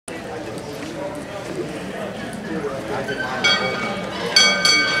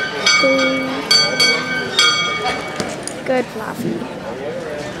Good, Fluffy.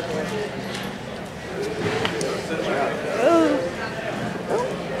 Oh,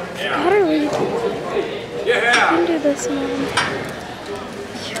 gotta read. Yeah. I can do this, Mom.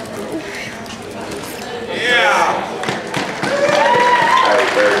 Yeah.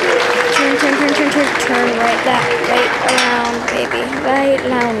 Turn right around, baby. Right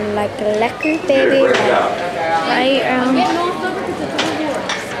around like a lekker, baby. Right around.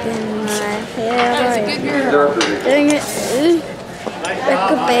 Spin my hair right around. Dang it. Like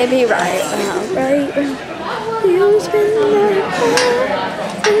a baby, right around, right around. You spin my hair.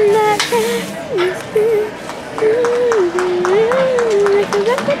 Spin that hair. You spin. Like a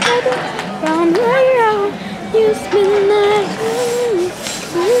lekker, baby. Round, right around. You spin that hair.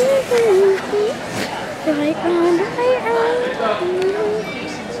 Right on, right on.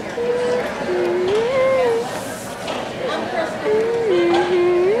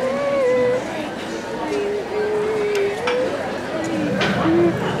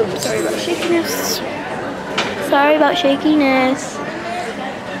 Oops, sorry about shakiness. Sorry about shakiness.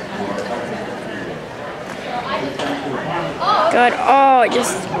 Good. Oh, it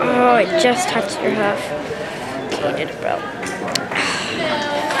just touched your hoof. Okay, did it, bro.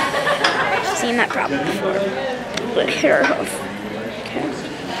 Seen that problem before. But hit her hoof. Okay.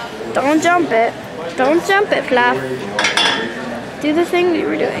 Don't jump it. Don't jump it, Fluff. Do the thing we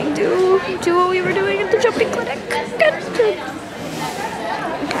were doing. Do what we were doing at the jumping clinic. Good. Okay.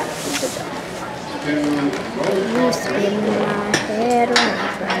 You spin my head around.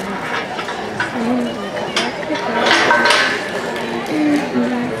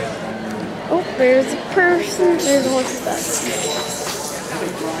 Oh, there's a person. There's a horse stuck.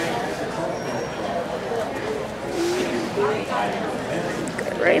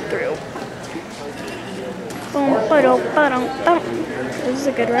 Good, right through. Boom, ba-dum, ba-dum, ba-dum. This is a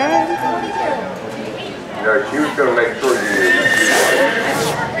good ride. No, she was going to make sure you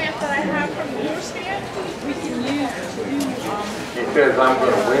She says I'm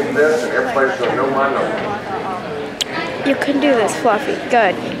going to win this and everybody's going to know my number. You can do this, Fluffy.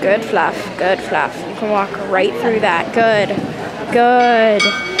 Good. Good, Fluff. Good, Fluff. You can walk right through that. Good. Good.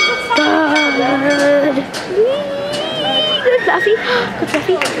 Good. Good, Fluffy. Good,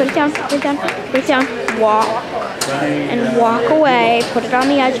 Fluffy. Put it down. Put it down. Put it down. Walk. And walk away. Put it on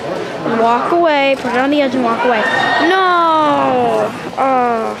the edge. And walk away. Put it on the edge and walk away. No!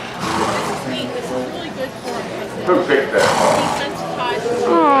 Oh. Who picked that?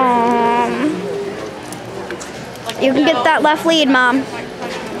 You can get that left lead, Mom.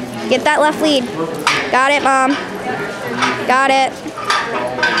 Get that left lead. Got it, Mom. Got it.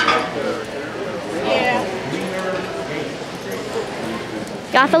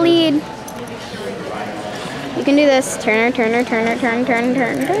 Got the lead. You can do this. Turn around.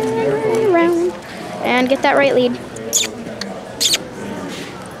 And get that right lead.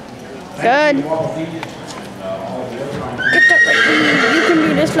 Good. Get that right lead. You can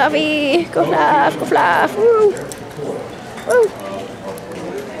do this, Fluffy. Go Fluff, go Fluff. Woo. Woo.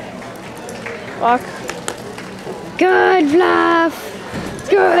 Walk. Good, Fluff.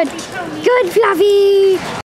 Good. Good, Fluffy.